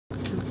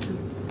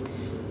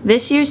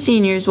This year's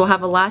seniors will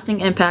have a lasting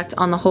impact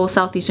on the whole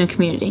Southeastern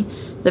community.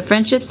 The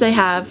friendships they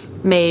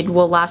have made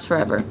will last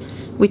forever.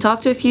 We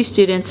talked to a few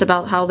students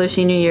about how their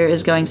senior year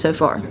is going so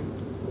far.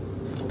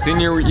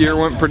 Senior year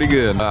went pretty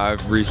good.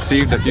 I've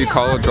received a few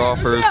college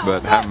offers,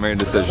 but haven't made a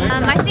decision.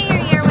 My senior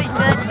year went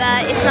good,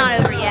 but it's not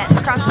over yet.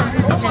 Cross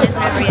country season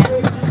isn't over yet.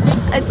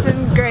 It's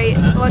been great,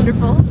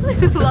 wonderful.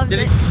 Loved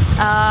it.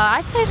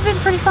 I'd say it's been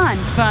pretty fun.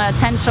 I'm going to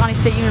attend Shawnee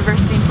State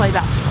University and play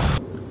basketball.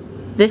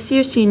 This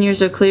year's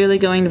seniors are clearly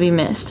going to be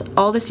missed.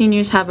 All the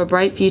seniors have a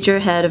bright future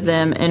ahead of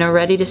them and are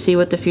ready to see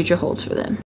what the future holds for them.